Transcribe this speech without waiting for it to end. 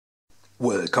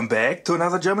Welcome back to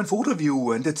another German food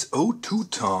review, and it's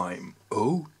O2 time.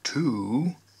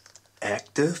 O2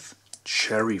 active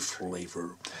cherry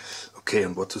flavor. Okay,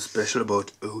 and what's so special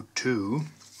about O2?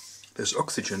 There's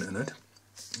oxygen in it.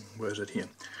 Where is it here?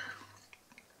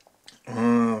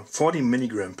 40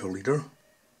 milligram per liter.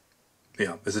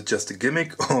 Yeah, is it just a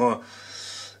gimmick, or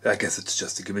I guess it's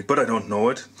just a gimmick, but I don't know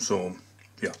it. So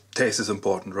yeah, taste is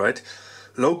important, right?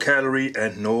 Low calorie,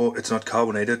 and no, it's not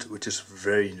carbonated, which is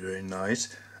very, very nice.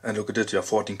 And look at it, yeah,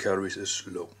 14 calories is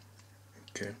low.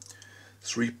 Okay,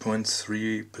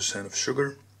 3.3% of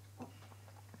sugar.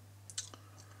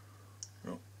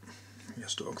 Oh,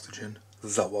 here's the oxygen.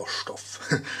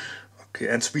 Sauerstoff. Okay,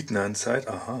 and sweetener inside.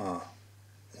 Aha.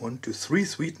 1 to 3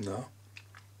 sweetener.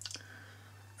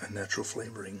 And natural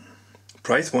flavoring.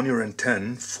 Price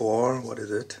 €1.10 for, what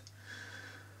is it?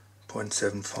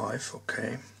 0.75,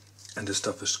 okay. And this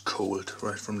stuff is cold,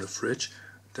 right from the fridge.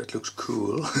 That looks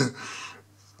cool.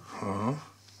 Yeah,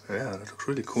 that looks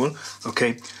really cool.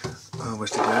 Okay,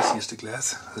 where's the glass? Here's the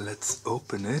glass. Let's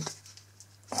open it.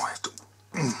 Oh, I have to...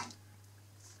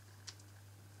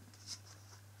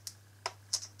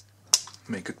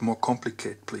 Make it more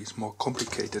complicated, please. More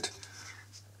complicated.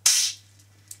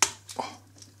 Oh,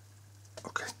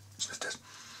 okay. What's this?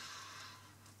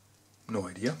 No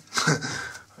idea.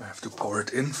 I have to pour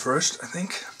it in first, I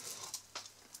think.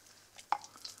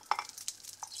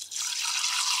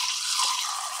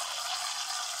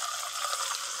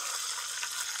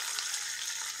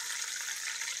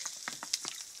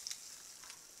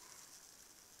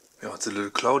 Yeah, it's a little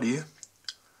cloudy.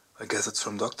 I guess it's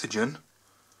from the oxygen.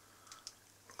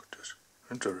 Look at this.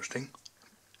 Interesting.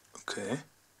 Okay.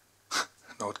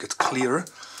 Now it gets clear.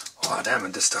 Oh damn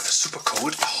it, this stuff is super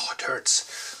cold. Oh, it hurts.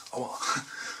 Oh.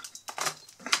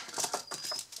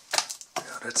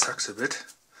 Yeah, that sucks a bit.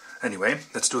 Anyway,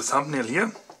 let's do a thumbnail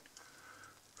here.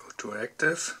 O2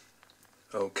 active.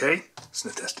 Okay,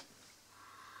 sniff test.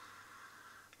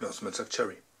 Yeah, smells like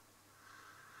cherry.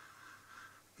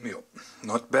 Yeah,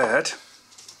 not bad.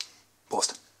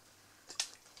 Prost.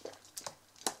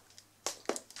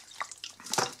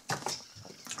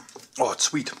 Oh, it's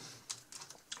sweet.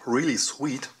 Really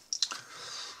sweet.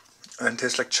 And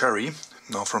tastes like cherry.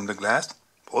 Now from the glass.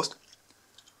 Prost.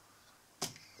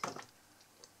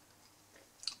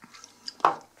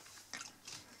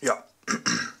 Yeah.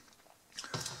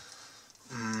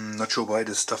 Not sure why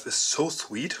this stuff is so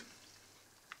sweet.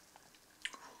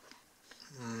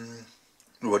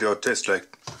 But yeah, it tastes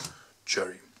like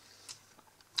cherry.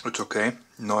 It's okay,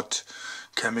 not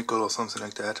chemical or something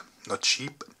like that, not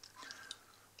cheap.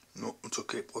 No, it's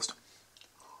okay, Prost.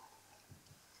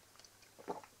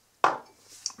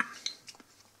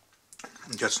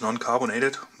 It's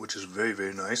non-carbonated, which is very,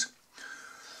 very nice.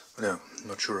 But yeah,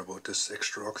 not sure about this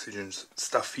extra oxygen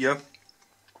stuff here.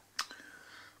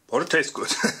 But it tastes good.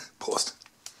 Prost.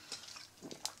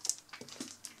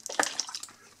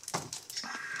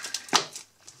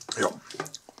 Ja.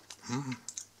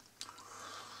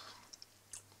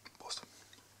 Prost.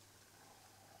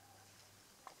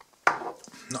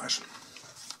 Nice.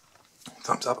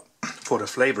 Thumbs up for the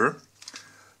flavor.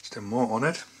 Is there more on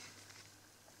it?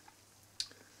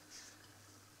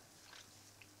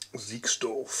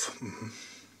 Siegstove.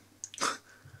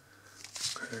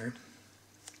 Okay.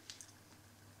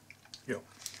 Yeah.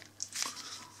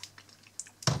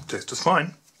 Taste is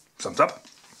fine. Thumbs up.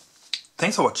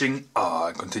 Thanks for watching.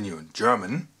 I continue in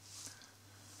German.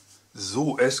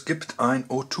 So, es gibt ein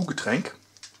O2-Getränk.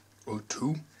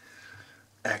 O2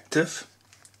 Active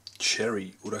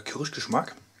Cherry oder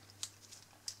Kirschgeschmack.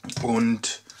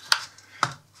 Und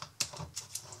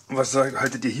was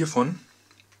haltet ihr hiervon?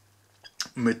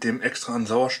 Mit dem extra an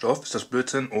Sauerstoff? Ist das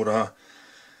Blödsinn oder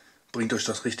bringt euch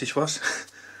das richtig was?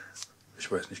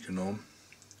 Ich weiß nicht genau.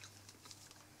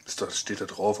 Das steht da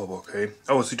drauf, aber okay.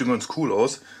 Aber es sieht ganz cool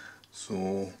aus.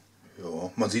 So,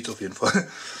 ja, man sieht es auf jeden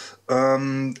Fall.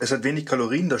 Es hat wenig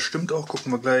Kalorien, das stimmt auch,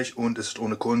 gucken wir gleich. Und es ist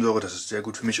ohne Kohlensäure, das ist sehr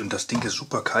gut für mich. Und das Ding ist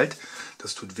super kalt,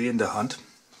 das tut weh in der Hand.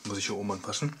 Muss ich hier oben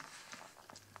anpassen.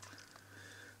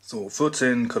 So,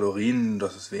 14 Kalorien,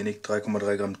 das ist wenig.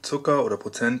 3,3 Gramm Zucker oder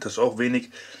Prozent, das ist auch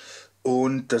wenig.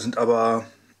 Und da sind aber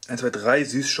 1, 2, 3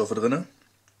 Süßstoffe drin.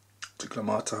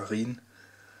 Zyklamat, Saccharin.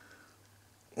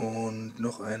 Und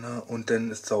noch einer. Und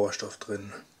dann ist Sauerstoff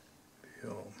drin.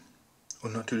 Ja.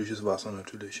 Und natürliches Wasser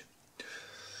natürlich.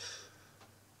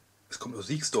 Es kommt aus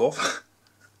Siegsdorf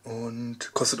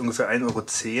und kostet ungefähr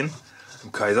 1,10 €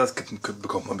 im Kaiser. Das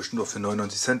bekommt man bestimmt auch für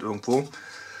 99 Cent irgendwo.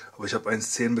 Aber ich habe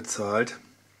 1,10 € bezahlt.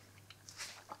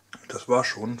 Das war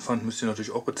schon. Pfand müsst ihr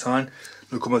natürlich auch bezahlen.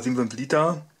 0,75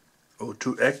 Liter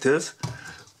O2 Active.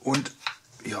 Und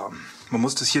ja, Man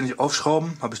muss das hier nicht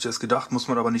aufschrauben, habe ich das gedacht, muss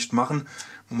man aber nicht machen.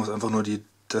 Man muss einfach nur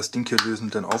das Ding hier lösen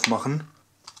und dann aufmachen.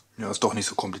 Ja, ist doch nicht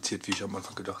so kompliziert, wie ich am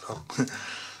Anfang gedacht habe.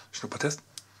 Schnuppertest.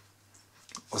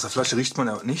 Aus der Flasche riecht man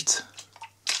ja nichts.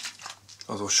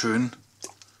 Also schön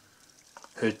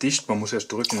hält dicht. Man muss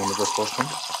erst drücken, damit was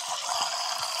rauskommt.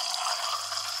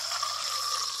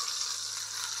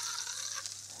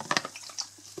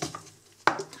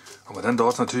 Aber dann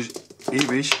dauert es natürlich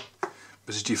ewig,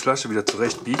 bis sich die Flasche wieder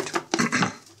zurecht biegt.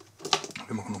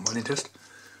 Wir machen nochmal den Test.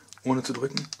 Ohne zu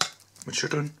drücken. Mit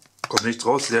Schütteln. Kommt nichts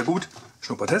raus. Sehr gut.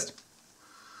 Schnuppertest.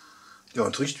 Ja,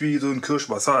 und riecht wie so ein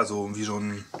Kirschwasser. Also wie so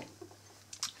ein...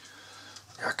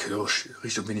 Ja, Kirsch.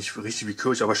 Riecht irgendwie nicht richtig wie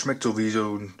Kirsch, aber schmeckt so wie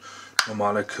so ein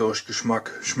normaler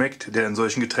Kirschgeschmack schmeckt, der in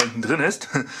solchen Getränken drin ist.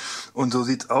 Und so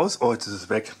sieht's aus. Oh, jetzt ist es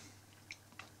weg.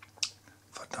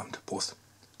 Verdammt. Prost.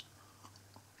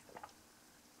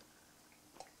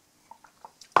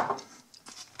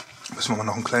 Müssen wir mal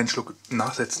noch einen kleinen Schluck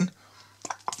nachsetzen.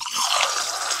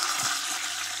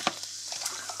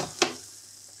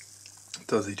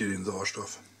 Da seht ihr den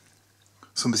Sauerstoff.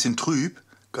 So ein bisschen trüb.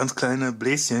 Ganz kleine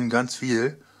Bläschen, ganz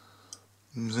viel.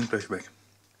 Sind gleich weg.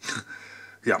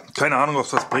 Ja, keine Ahnung, ob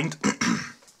es was bringt.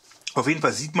 Auf jeden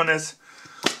Fall sieht man es.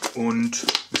 Und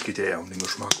es geht ja eher um den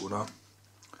Geschmack, oder?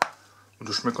 Und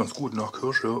das schmeckt ganz gut nach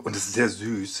Kirsche. Und es ist sehr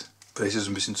süß. Vielleicht ist es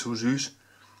ein bisschen zu süß.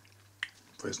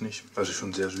 Weiß nicht. Also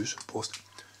schon sehr süß. Prost.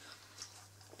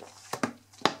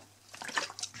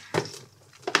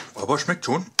 Aber schmeckt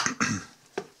schon.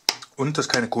 Und da ist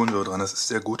keine Kohlensäure dran. Das ist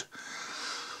sehr gut.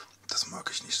 Das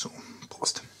mag ich nicht so.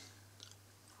 Prost.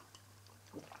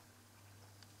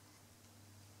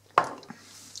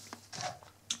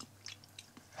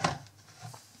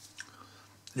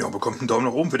 Ja, bekommt einen Daumen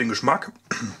nach oben für den Geschmack.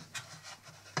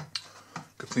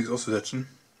 Gibt nichts auszusetzen.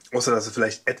 Außer, dass es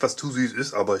vielleicht etwas zu süß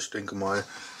ist, aber ich denke mal,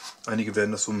 einige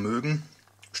werden das so mögen.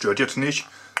 Stört jetzt nicht,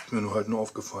 ist mir halt nur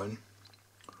aufgefallen.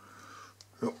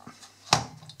 Ja.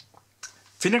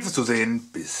 Vielen Dank fürs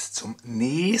Zusehen, bis zum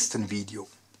nächsten Video.